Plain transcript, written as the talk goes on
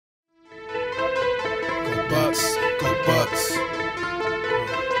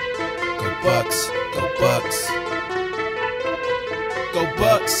Bucks, go Bucks. Go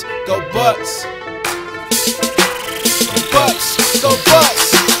Bucks, go Bucks. Go Bucks, go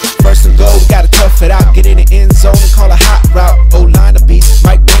Bucks. First and goal, we gotta tough it out. Get in the end zone and call a hot route. O-line of beats,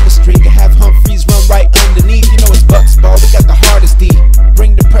 Mike down the street. Can have Humphreys run right underneath. You know it's Bucks ball, we got the hardest D.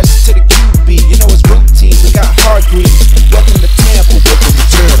 Bring the pressure to the QB. You know it's routine, we got Hardgreaves. Welcome to Tampa, welcome to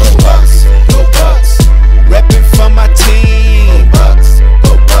Gerald. Go Bucks, go Bucks. Reppin' for my team. Go Bucks,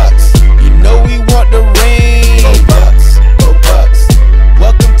 go Bucks. You know we want the ring. Go Bucks, go Bucks.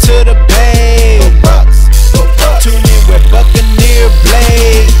 Welcome to the Bay. Go Bucks, go Bucks. Tune in with Buccaneer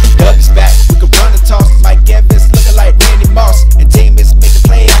Blake. Bucks back, we can run and toss. Mike Evans looking like Randy Moss. And Jameis make a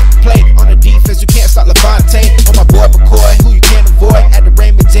play after play. On the defense, you can't stop Levante. On my boy McCoy, who you can't avoid. At the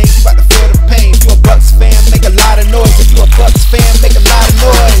Raymond James, you about to feel the pain. If you a Bucks fan, make a lot of noise. If you a Bucks fan, make a lot of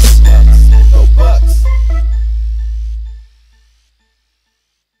noise. Go Bucks.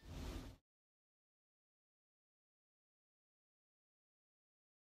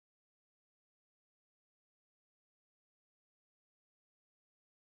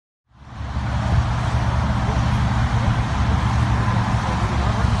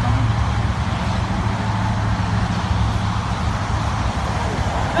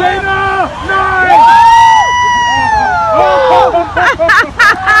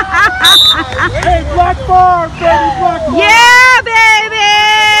 Hey, Black Bar, baby, Black Bar. Yeah, baby!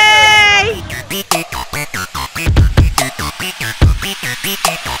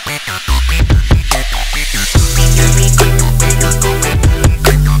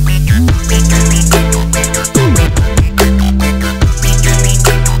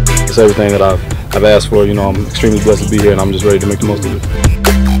 It's everything that I've asked for. You know, I'm extremely blessed to be here, and I'm just ready to make the most of it.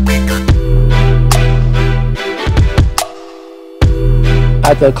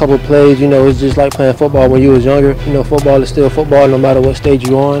 After a couple of plays, you know, it's just like playing football when you was younger. You know, football is still football no matter what stage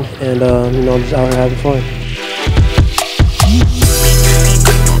you're on, and you know, I'm just out here having fun.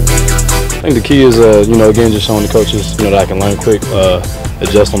 I think the key is, you know, again, just showing the coaches, you know, that I can learn quick,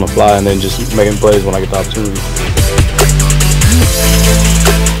 adjust on the fly, and then just making plays when I get the opportunity.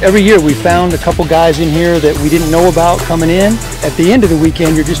 Every year we found a couple guys in here that we didn't know about coming in. At the end of the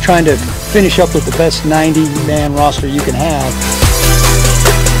weekend, you're just trying to finish up with the best 90-man roster you can have.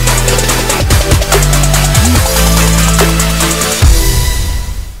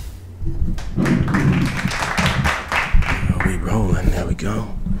 We rolling, there we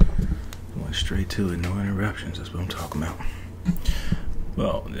go. Went straight to it, no interruptions, that's what I'm talking about.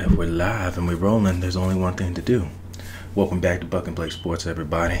 Well, if we're live and we're rolling, there's only one thing to do. Welcome back to Buck and Blake Sports,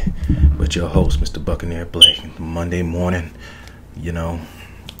 everybody. With your host, Mr. Buccaneer Blake. Monday morning, you know,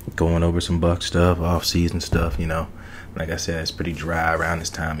 going over some Buck stuff, off-season stuff, you know. Like I said, it's pretty dry around this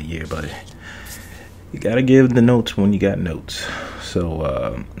time of year, but you gotta give the notes when you got notes.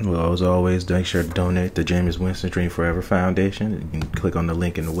 So, well, as always, make sure to donate to James Winston Dream Forever Foundation. You can click on the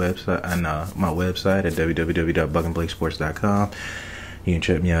link in the website on my website at www.BUCnBLAKESports.com. You can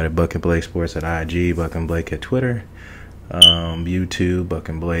check me out at Buck and Blake Sports at IG, Buck and Blake at Twitter, YouTube, Buck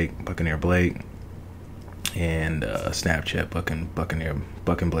and Blake, Buccaneer Blake, and Snapchat, Buck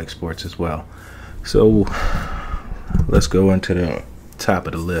and Blake Sports as well. So let's go into the top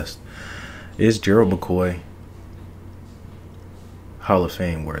of the list. Is Gerald McCoy Hall of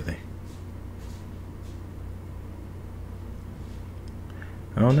Fame worthy?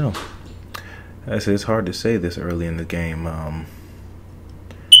 I don't know. It's hard to say this early in the game.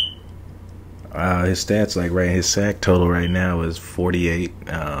 His stats, like his sack total right now is 48.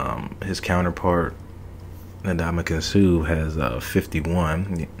 His counterpart, Ndamukong Suh, has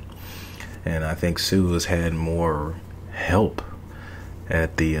 51, and I think Suh has had more help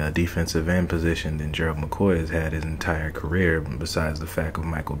at the defensive end position than Gerald McCoy has had his entire career, besides the fact of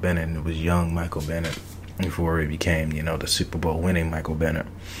Michael Bennett. And it was young Michael Bennett before he became, you know, the Super Bowl winning Michael Bennett.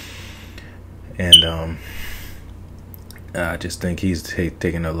 And I just think he's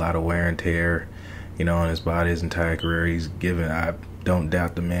taken a lot of wear and tear, you know, on his body his entire career. He's given, I don't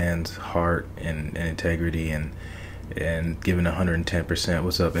doubt the man's heart and integrity and giving 110%.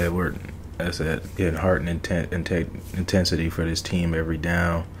 What's up, Edward? I said, getting heart and intensity for this team every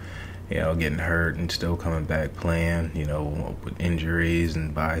down, you know, getting hurt and still coming back playing, you know, with injuries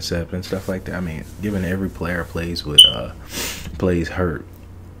and bicep and stuff like that. I mean, given every player plays hurt.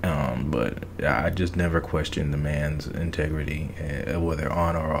 But I just never questioned the man's integrity, whether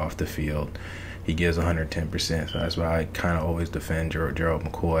on or off the field. He gives 110%. So that's why I kind of always defend Gerald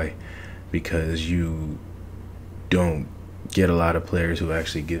McCoy, because you don't get a lot of players who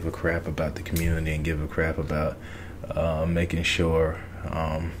actually give a crap about the community and give a crap about making sure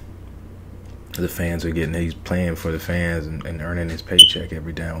the fans are getting. He's playing for the fans and earning his paycheck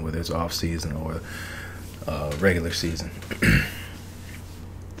every down, whether it's off season or regular season.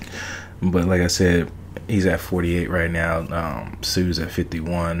 But like I said, he's at 48 right now. Sue's at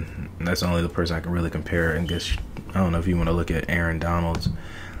 51. And that's only the person I can really compare. And guess I don't know if you want to look at Aaron Donald's,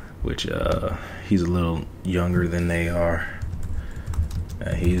 which he's a little younger than they are.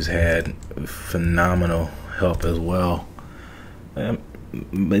 He's had phenomenal help as well. But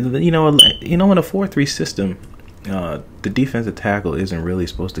you know, in a 4-3 system, the defensive tackle isn't really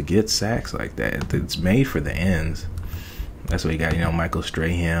supposed to get sacks like that. It's made for the ends. That's what you got, Michael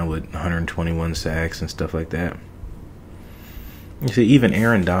Strahan with 121 sacks and stuff like that. You see, even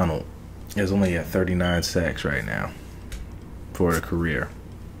Aaron Donald is only at 39 sacks right now for a career.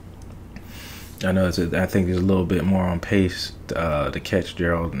 I know I think he's a little bit more on pace to catch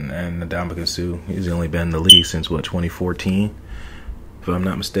Gerald and Ndamukong Suh. He's only been in the league since, 2014, if I'm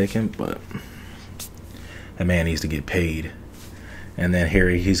not mistaken. But that man needs to get paid. And then here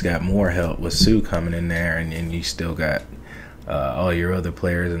he's got more help with Suh coming in there, and you still got all your other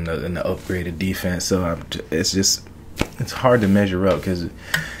players in the upgraded defense. So it's hard to measure up because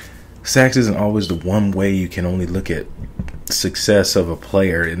sacks isn't always the one way you can only look at success of a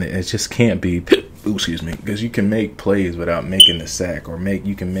player, and it just can't be because you can make plays without making the sack, or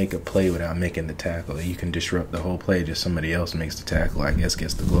you can make a play without making the tackle. You can disrupt the whole play, just somebody else makes the tackle, I guess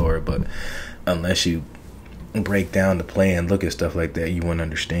gets the glory. But unless you break down the play and look at stuff like that, you wouldn't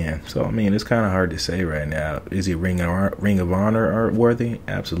understand. So I mean, it's kind of hard to say right now. Is he Ring of Honor worthy?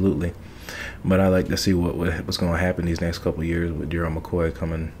 Absolutely. But I like to see what's going to happen these next couple of years with Gerald McCoy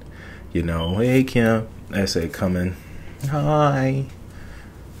coming. Hey Kim, I say coming. Hi.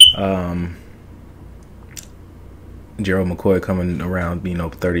 Gerald McCoy coming around,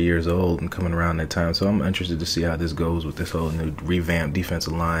 30 years old and coming around that time. So I'm interested to see how this goes with this whole new revamped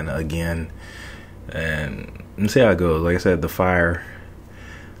defensive line again, and see how it goes. Like I said, the fire.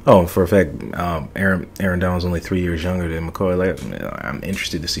 Oh, for a fact, Aaron Donald's only 3 years younger than McCoy. I'm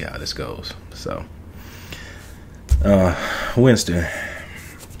interested to see how this goes. So, Winston.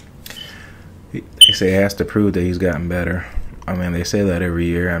 They say he has to prove that he's gotten better. I mean, they say that every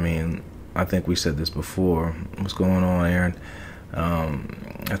year. I mean, I think we said this before. What's going on, Aaron?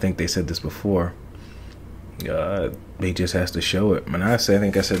 I think they said this before. He just has to show it. And I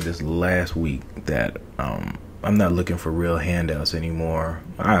think I said this last week that I'm not looking for real handouts anymore.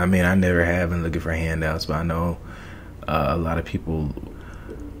 I mean, I never have been looking for handouts, but I know a lot of people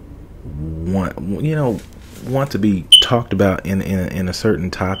want to be talked about in a certain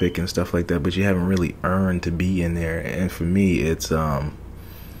topic and stuff like that, but you haven't really earned to be in there. And for me, it's you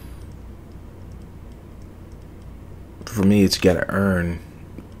got to earn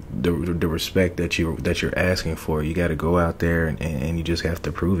the respect that you're asking for. You got to go out there and you just have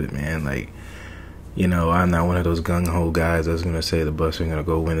to prove it, man. Like, I'm not one of those gung-ho guys that's going to say the Bucs are going to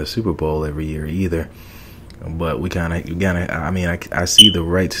go win the Super Bowl every year either. But I see the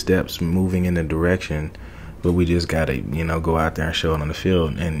right steps moving in the direction. But we just got to, go out there and show it on the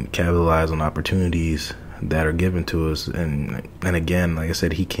field and capitalize on opportunities that are given to us. And again, like I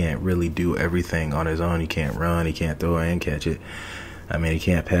said, he can't really do everything on his own. He can't run, he can't throw and catch it. I mean, he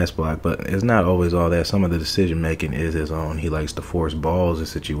can't pass block, but it's not always all that. Some of the decision making is his own. He likes to force balls in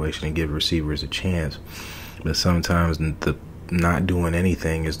situation and give receivers a chance. But sometimes the not doing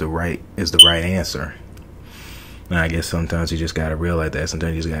anything is the right answer. And I guess sometimes you just got to realize that.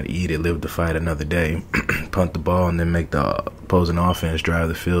 Sometimes you just got to eat it, live to fight another day, punt the ball, and then make the opposing offense drive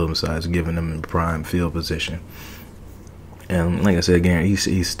the field besides giving them in prime field position. And like I said, again,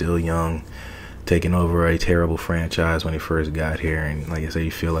 he's still young, taking over a terrible franchise when he first got here. And like I said,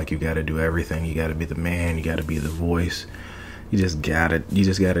 you feel like you got to do everything. You got to be the man. You got to be the voice. You just got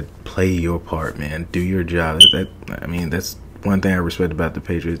to play your part, man. Do your job. That's one thing I respect about the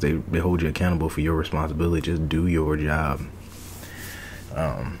Patriots. They hold you accountable for your responsibility. Just do your job.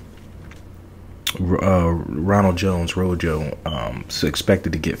 Ronald Jones, Rojo, is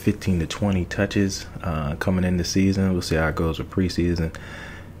expected to get 15 to 20 touches coming in the season. We'll see how it goes with preseason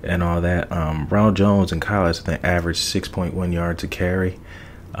and all that. Ronald Jones in college, I think, averaged 6.1 yards a carry.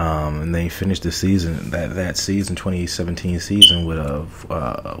 And they finished the season, that season, 2017 season, with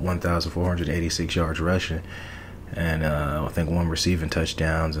 1,486 yards rushing. And I think 1 receiving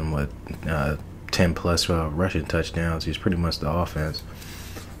touchdowns and 10 plus rushing touchdowns. He's pretty much the offense.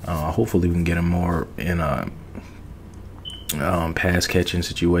 Hopefully we can get him more in pass catching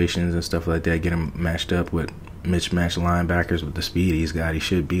situations and stuff like that. Get him matched up with mismatched linebackers with the speed he's got. He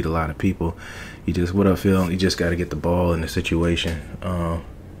should beat a lot of people. What I feel, you just got to get the ball in the situation.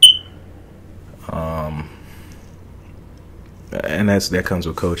 and that comes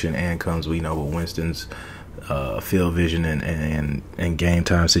with coaching and comes with, with Winston's field vision and game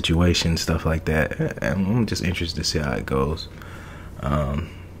time situation, stuff like that. And I'm just interested to see how it goes.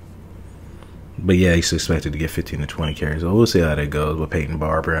 But yeah, he's expected to get 15 to 20 carries. So we'll see how that goes with Peyton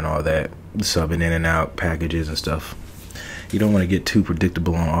Barber and all that, subbing in and out packages and stuff. You don't want to get too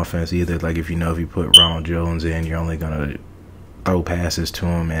predictable on offense either. Like if you put Ronald Jones in, you're only gonna throw passes to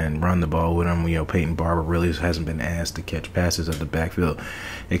him and run the ball with him. Peyton Barber really hasn't been asked to catch passes at the backfield.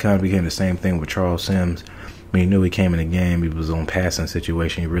 It kind of became the same thing with Charles Sims. When he knew he came in the game, he was on passing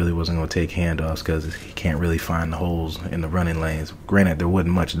situation. He really wasn't going to take handoffs because he can't really find the holes in the running lanes. Granted, there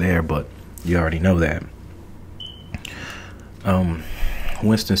wasn't much there, but you already know that.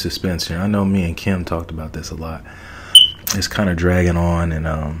 Winston suspension. I know me and Kim talked about this a lot. It's kind of dragging on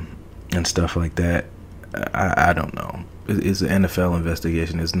and stuff like that. I don't know. It's an NFL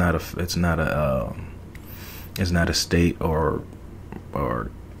investigation. It's not a state or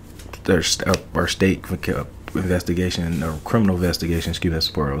state investigation or criminal investigation. Excuse me,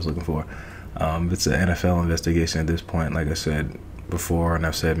 that's the word I was looking for. It's an NFL investigation at this point. Like I said before, and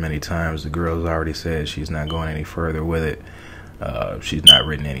I've said many times, the girl's already said she's not going any further with it. She's not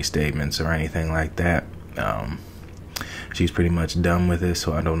written any statements or anything like that. She's pretty much done with it,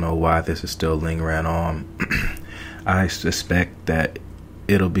 so I don't know why this is still lingering on. I suspect that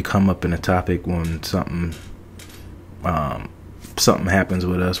it'll become up in a topic when something happens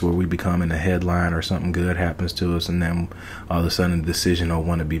with us where we become in the headline or something good happens to us, and then all of a sudden a decision will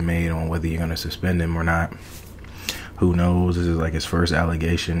want to be made on whether you're going to suspend him or not. Who knows? This is like his first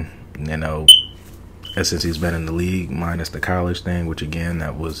allegation, since he's been in the league, minus the college thing, which again,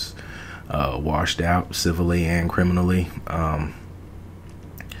 that was washed out civilly and criminally.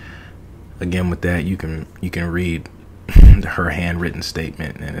 Again, with that, you can read her handwritten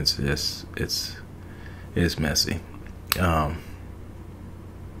statement, and it's messy. Yeah,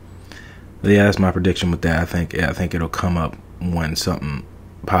 that's my prediction with that. I think it'll come up when something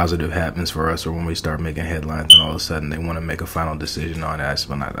positive happens for us, or when we start making headlines, and all of a sudden they want to make a final decision on it. That's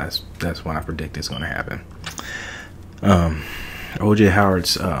when I predict it's going to happen. O.J.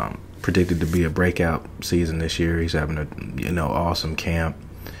 Howard's predicted to be a breakout season this year. He's having a awesome camp,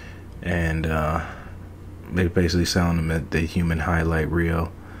 and they basically sound him at the human highlight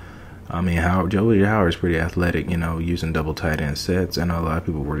reel. I mean, O.J. Howard's pretty athletic, using double tight end sets. I know a lot of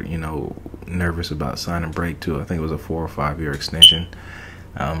people were, nervous about signing Brake to, I think it was a 4 or 5 year extension.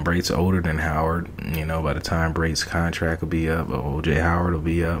 Brake's older than Howard. By the time Brake's contract will be up, O.J. Howard will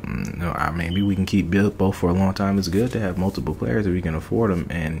be up. Maybe we can keep both for a long time. It's good to have multiple players if we can afford them,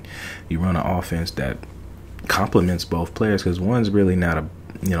 and you run an offense that complements both players, because one's really not a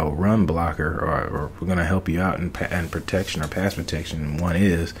run blocker or we're going to help you out in protection or pass protection, and one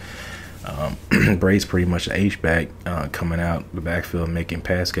is. Brade's pretty much an H-back coming out the backfield making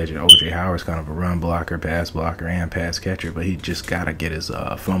pass catcher. O.J. Howard's kind of a run blocker, pass blocker, and pass catcher, but he just got to get his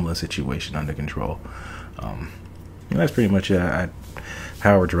fumbling situation under control. That's pretty much it.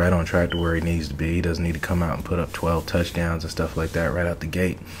 Howard's right on track to where he needs to be. He doesn't need to come out and put up 12 touchdowns and stuff like that right out the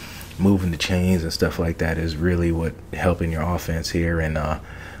gate. Moving the chains and stuff like that is really what helping your offense here, and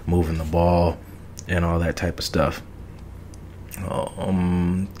moving the ball and all that type of stuff. Hold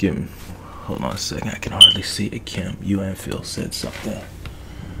on a second. I can hardly see it. Kim, you and Phil said something.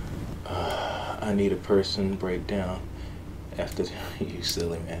 I need a person breakdown after you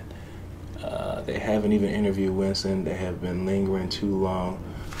silly man. They haven't even interviewed Winston. They have been lingering too long.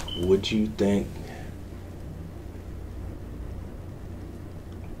 Would you think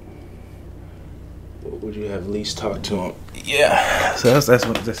would you have at least talked to him? Yeah. So that's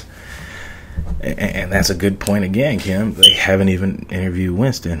what this. And that's a good point again, Kim. They haven't even interviewed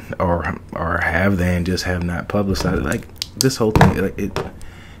Winston, or have they, and just have not publicized it. Like, this whole thing,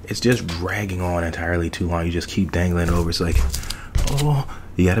 it's just dragging on entirely too long. You just keep dangling it over. It's like, oh,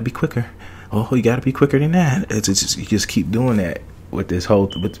 you got to be quicker. Oh, you got to be quicker than that. It's just, you just keep doing that with this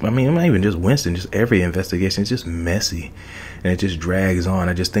whole. Not even just Winston. Just every investigation. It's just messy, and it just drags on.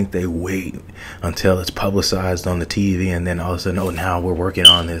 I just think they wait until it's publicized on the TV, and then all of a sudden, oh, now we're working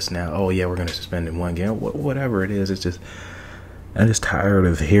on this now. Oh yeah, we're going to suspend him one game. Whatever it is, it's just, I'm just tired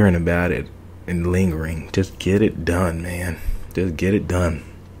of hearing about it and lingering. Just get it done, man. Just get it done.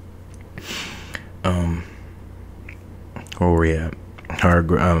 Where were we at?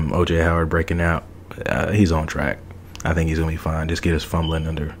 O.J. Howard breaking out. He's on track. I think he's going to be fine. Just get his fumbling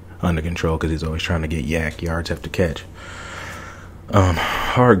under control, because he's always trying to get yards after catch.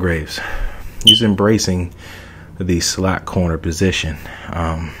 Hardgreaves, he's embracing the slot corner position.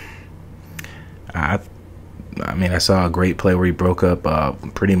 I saw a great play where he broke up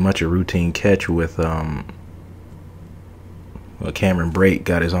pretty much a routine catch with Cameron Brate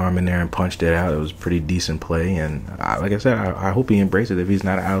got his arm in there and punched it out. It was pretty decent play, and like I said, I hope he embraces it. If he's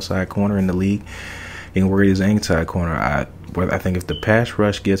not an outside corner in the league, he can work his inside corner. I think if the pass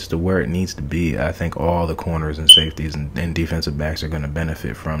rush gets to where it needs to be, I think all the corners and safeties and defensive backs are going to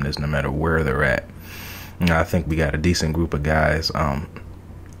benefit from this, no matter where they're at. I think we got a decent group of guys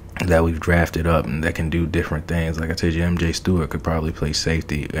that we've drafted up and that can do different things. Like I told you, MJ Stewart could probably play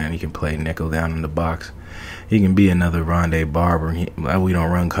safety, and he can play nickel down in the box. He can be another Rondé Barber. We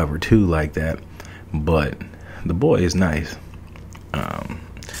don't run cover 2 like that, but the boy is nice.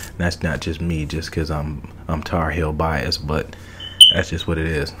 That's not just me, just because I'm Tar Heel biased, but that's just what it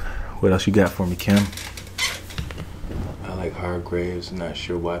is. What else you got for me, Kim? I like Hardgreaves. Not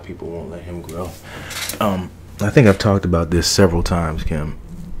sure why people won't let him grow. I think I've talked about this several times, Kim.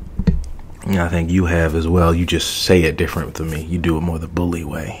 I think you have as well. You just say it different than me. You do it more the bully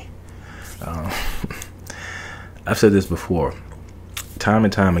way. I've said this before. Time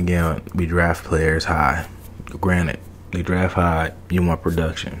and time again, we draft players high. Granted, they draft high. You want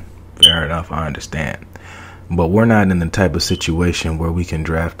production. Fair enough, I understand. But we're not in the type of situation where we can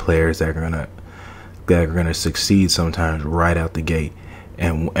draft players that are gonna succeed sometimes right out the gate.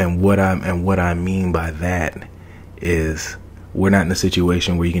 And what I mean by that is, we're not in a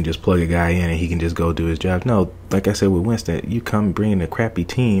situation where you can just plug a guy in and he can just go do his job. No, like I said with Winston, you come bring in a crappy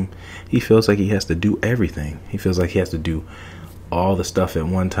team, he feels like he has to do everything. He feels like he has to do all the stuff at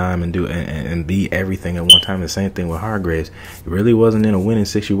one time and be everything at one time. The same thing with Hardgreaves. He really wasn't in a winning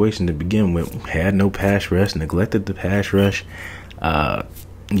situation to begin with. Had no pass rush, neglected the pass rush.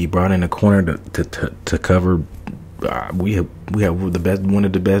 He brought in a corner to cover. We have one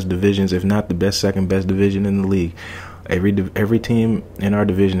of the best divisions, if not the best, second best division in the league. Every team in our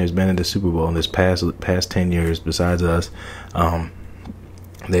division has been in the Super Bowl in this past 10 years. Besides us,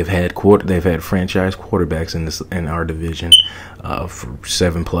 they've had franchise quarterbacks in our division for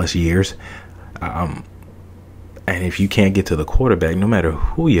 7+ years. And if you can't get to the quarterback, no matter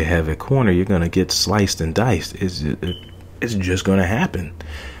who you have at corner, you're gonna get sliced and diced. It's just gonna happen.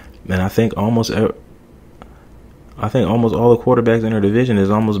 And I think almost all the quarterbacks in our division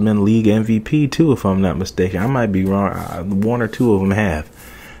has almost been league MVP too, if I'm not mistaken. I might be wrong. One or two of them have.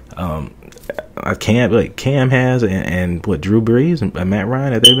 Cam has, and what, Drew Brees and Matt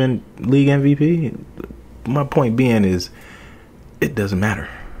Ryan, have they been league MVP? My point being is, it doesn't matter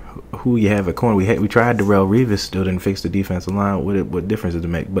who you have at corner. We tried Darrelle Revis, still didn't fix the defensive line. What difference does it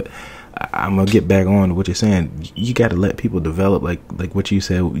make? But I'm gonna get back on to what you're saying. You got to let people develop, like what you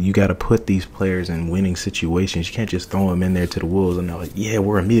said. You got to put these players in winning situations. You can't just throw them in there to the wolves and they're like, yeah,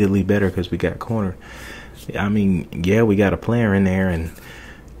 we're immediately better because we got corner. I mean, yeah, we got a player in there and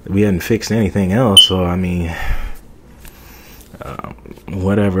we hadn't fixed anything else. So I mean,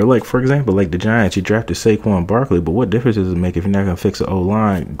 whatever. Like, for example, like the Giants, you drafted Saquon Barkley, but what difference does it make if you're not gonna fix the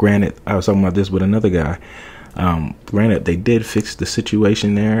O-line? Granted, I was talking about this with another guy. Granted, they did fix the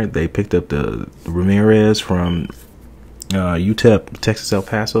situation there. They picked up the Ramirez from UTEP, Texas El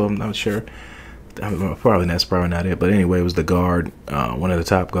Paso. I'm not sure. Probably not it. But anyway, it was the guard, one of the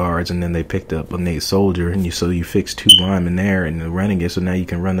top guards, and then they picked up a Nate Soldier, and you fixed 2 linemen there and the running it, so now you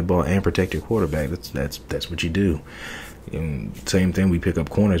can run the ball and protect your quarterback. That's what you do. And same thing, we pick up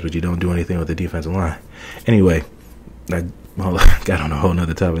corners, but you don't do anything with the defensive line. Anyway, I got on a whole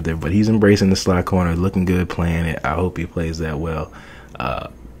nother topic there, but he's embracing the slot corner, looking good, playing it. I hope he plays that well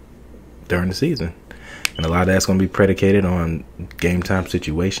during the season. And a lot of that's going to be predicated on game time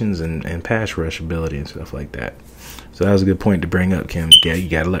situations and pass rush ability and stuff like that. So that was a good point to bring up, Kim. Yeah, you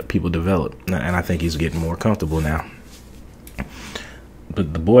got to let people develop. And I think he's getting more comfortable now.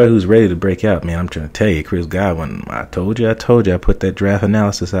 But the boy who's ready to break out, man, I'm trying to tell you, Chris Godwin, I told you, I put that draft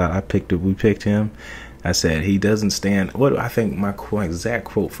analysis out. We picked him. I said he doesn't stand. What I think my exact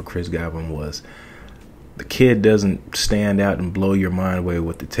quote for Chris Godwin was, the kid doesn't stand out and blow your mind away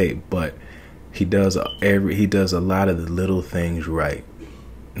with the tape, but he does a lot of the little things right.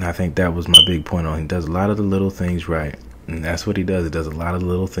 And I think that was my big point on him. He does a lot of the little things right. And that's what he does. He does a lot of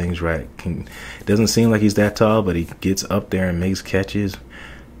little things right. Doesn't seem like he's that tall, but he gets up there and makes catches.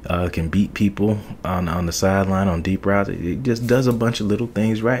 Can beat people on the sideline on deep routes. He just does a bunch of little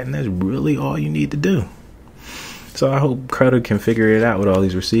things right, and that's really all you need to do. So I hope Crowder can figure it out with all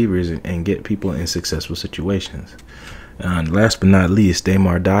these receivers and get people in successful situations. And last but not least,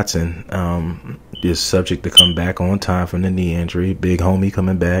 Damar Dotson is subject to come back on time from the knee injury. Big homie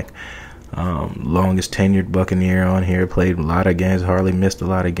coming back. Longest tenured Buccaneer on here. Played a lot of games. Hardly missed a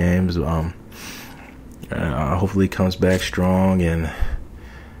lot of games. Hopefully comes back strong. And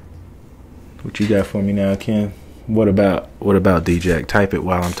what you got for me now, Ken? What about D-Jack? Type it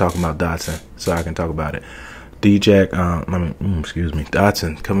while I'm talking about Dotson so I can talk about it.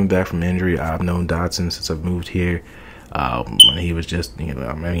 Dotson coming back from injury. I've known Dotson since I've moved here. When he was just,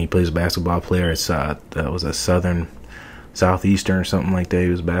 he plays a basketball player at that was a Southeastern or something like that. He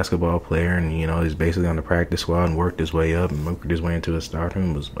was a basketball player, and he's basically on the practice squad and worked his way up and worked his way into a starter.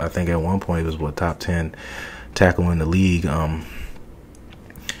 I think at one point he was top 10 tackle in the league.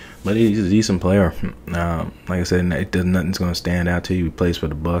 But he's a decent player. Like I said, nothing's going to stand out to you. He plays for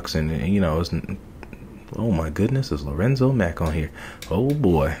the Bucks, and it's, oh my goodness, is Lorenzo Mack on here? Oh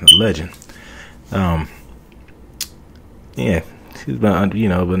boy, a legend. Yeah, he's been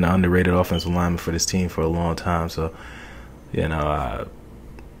been an underrated offensive lineman for this team for a long time. So I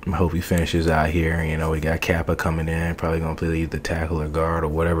hope he finishes out here. We got Kappa coming in, probably going to play either tackle or guard or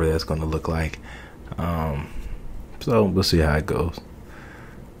whatever that's going to look like. So we'll see how it goes.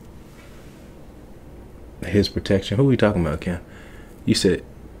 His protection. Who are we talking about, Ken? You said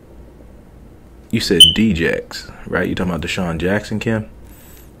D-Jax, right? You talking about Deshaun Jackson, Ken?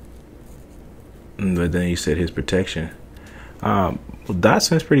 But then you said his protection. Well,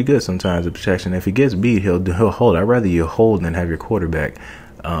 Dotson's pretty good sometimes at protection. If he gets beat, he'll hold. I'd rather you hold than have your quarterback.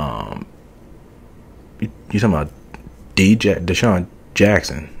 You talking about Deshaun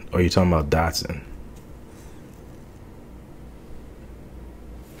Jackson, or you talking about Dotson?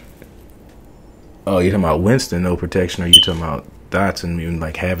 Oh, you talking about Winston, no protection, or you talking about Dotson, even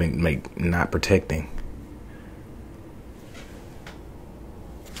not protecting?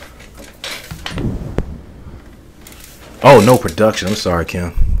 Oh, no production. I'm sorry,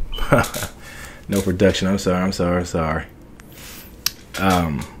 Kim. No production. I'm sorry.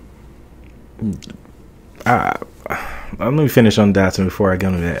 Let me finish on Dotson before I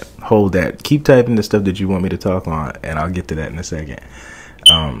get into that. Hold that. Keep typing the stuff that you want me to talk on, and I'll get to that in a second.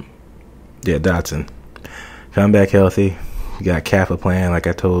 Yeah, Dotson. Come back healthy. You got Kappa playing, like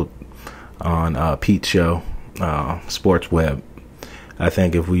I told on Pete's show, Sports Web. I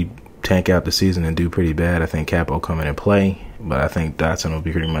think if we tank out the season and do pretty bad, I think Kappa will come in and play. But I think Dotson will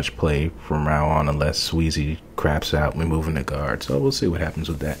be pretty much play from now on unless Sweezy craps out. We move in the guard. So we'll see what happens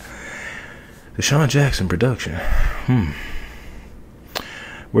with that. Deshaun Jackson production.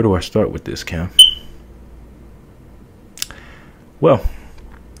 Where do I start with this, Cam? Well,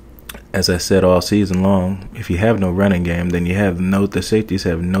 as I said all season long, if you have no running game, then the safeties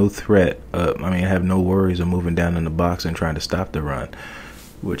have no threat. Have no worries of moving down in the box and trying to stop the run.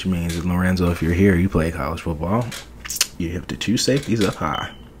 Which means, Lorenzo, if you're here, you play college football, you have the two safeties up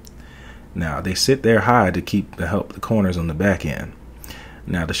high. Now, they sit there high to help the corners on the back end.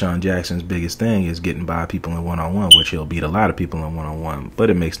 Now, Deshaun Jackson's biggest thing is getting by people in one-on-one, which he'll beat a lot of people in one-on-one, but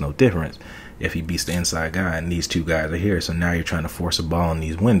it makes no difference if he beats the inside guy and these two guys are here. So now you're trying to force a ball in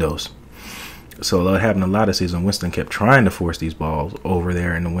these windows. So what happened a lot of season, Winston kept trying to force these balls over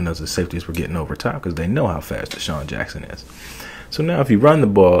there in the windows. The safeties were getting over top because they know how fast Deshaun Jackson is. So now if you run the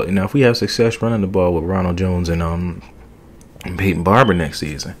ball, if we have success running the ball with Ronald Jones and Peyton Barber next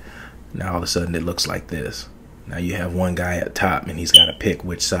season, now all of a sudden it looks like this. Now you have one guy at top and he's got to pick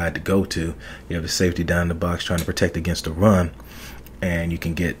which side to go to. You have the safety down in the box trying to protect against the run, and you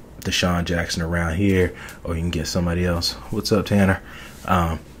can get Deshaun Jackson around here, or you can get somebody else. What's up, Tanner?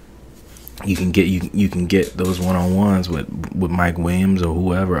 You can get those one-on-ones with Mike Williams or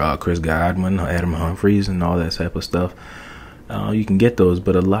whoever, Chris Godwin, Adam Humphries, and all that type of stuff. You can get those,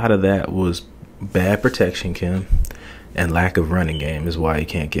 but a lot of that was bad protection, Kim, and lack of running game is why you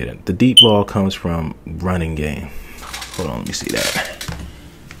can't get it. The deep ball comes from running game. Hold on, let me see that.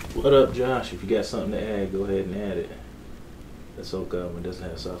 What up, Josh? If you got something to add, go ahead and add it. Let's hope Godwin doesn't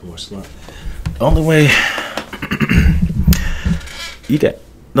have sophomore slump. The only way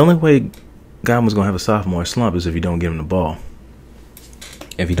Godwin's gonna have a sophomore slump is if you don't give him the ball.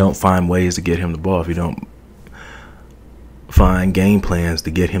 If you don't find ways to get him the ball, if you don't find game plans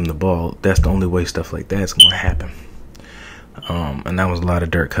to get him the ball, that's the only way stuff like that's gonna happen. And that was a lot of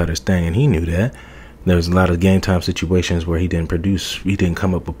Dirk Cutter's thing, and he knew that. There was a lot of game time situations where he didn't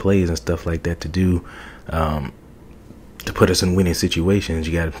come up with plays and stuff like that to do to put us in winning situations.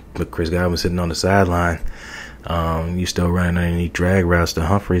 You got Chris Godwin sitting on the sideline. You still running underneath drag routes to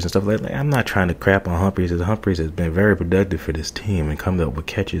Humphries and stuff like that. I'm not trying to crap on Humphries, as Humphries has been very productive for this team and come up with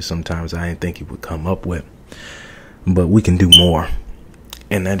catches sometimes I didn't think he would come up with. But we can do more,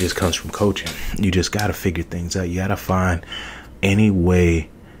 and that just comes from coaching. You just got to figure things out. You got to find any way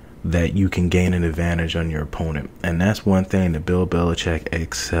that you can gain an advantage on your opponent, and that's one thing that Bill Belichick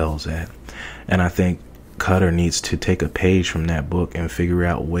excels at. And I think Cutter needs to take a page from that book and figure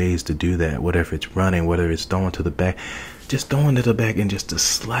out ways to do that, whatever it's running, whether it's throwing to the back, just throwing to the back in just a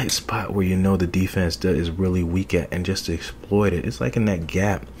slight spot where the defense is really weak at, and just to exploit it. It's like in that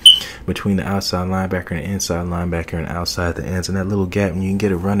gap between the outside linebacker and the inside linebacker and outside the ends, and that little gap, and you can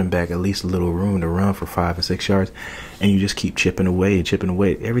get a running back at least a little room to run for 5 or 6 yards, and you just keep chipping away and chipping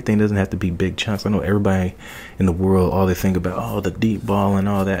away. Everything doesn't have to be big chunks. I know everybody in the world, all they think about, oh, the deep ball and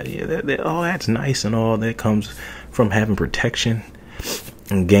all that. Yeah, all that's nice and all that comes from having protection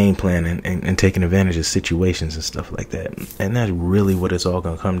and game planning and taking advantage of situations and stuff like that. And that's really what it's all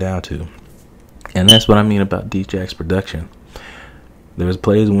going to come down to. And that's what I mean about D-Jack's production. There was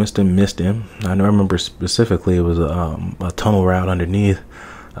plays Winston missed him. I remember specifically it was a tunnel route underneath.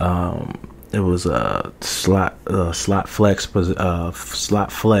 It was a slot flex.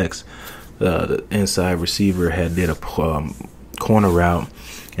 The inside receiver did a corner route,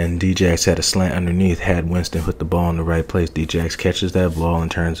 and D-Jax had a slant underneath. Had Winston put the ball in the right place, D-Jax catches that ball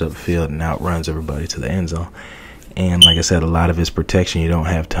and turns up the field and outruns everybody to the end zone. And like I said, a lot of his protection, you don't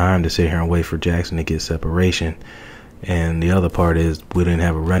have time to sit here and wait for Jackson to get separation. And the other part is we didn't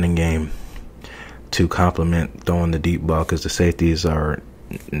have a running game to complement throwing the deep ball, because the safeties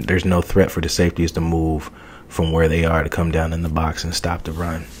there's no threat for the safeties to move from where they are to come down in the box and stop the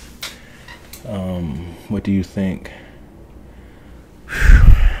run. What do you think?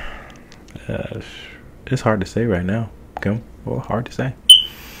 It's hard to say right now. Okay, well, hard to say.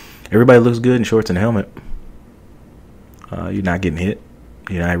 Everybody looks good in shorts and a helmet. You're not getting hit.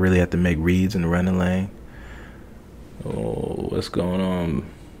 You don't really have to make reads in the running lane. Oh, what's going on?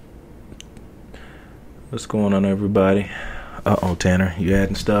 What's going on, everybody? Uh-oh, Tanner, you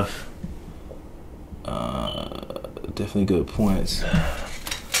adding stuff? Definitely good points.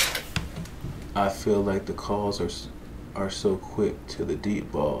 I feel like the calls are so quick to the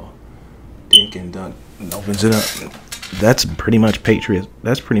deep ball. Dink and dunk opens it up. That's pretty much Patriots.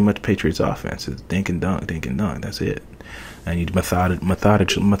 That's pretty much Patriots offense. It's dink and dunk, dink and dunk. That's it. And you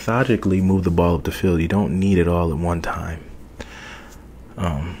methodically move the ball up the field. You don't need it all at one time.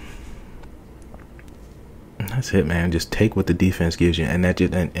 That's it, man. Just take what the defense gives you, and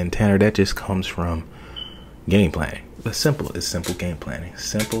and Tanner, that just comes from game planning. It's simple game planning.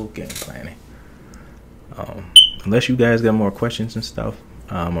 Simple game planning. Unless you guys got more questions and stuff,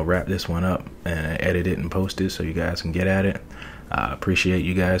 I'm gonna wrap this one up and edit it and post it so you guys can get at it. I appreciate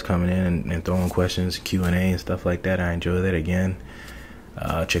you guys coming in and throwing questions, Q&A and stuff like that. I enjoy that. Again,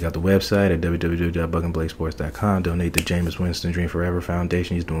 check out the website at www.BUCnBLAKEsports.com. Donate to Jameis Winston Dream Forever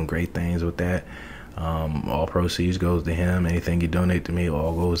Foundation. He's doing great things with that. All proceeds goes to him. Anything you donate to me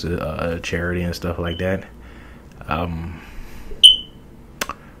all goes to charity and stuff like that. I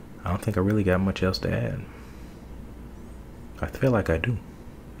don't think I really got much else to add. I feel like I do.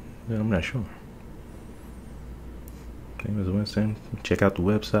 I'm not sure. Jameis Winston. Check out the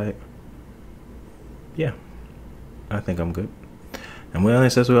website. Yeah, I think I'm good. And well,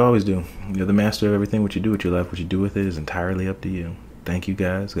 that's what we always do. You're the master of everything. What you do with your life, what you do with it is entirely up to you. Thank you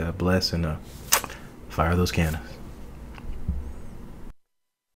guys. God bless, and fire those cannons.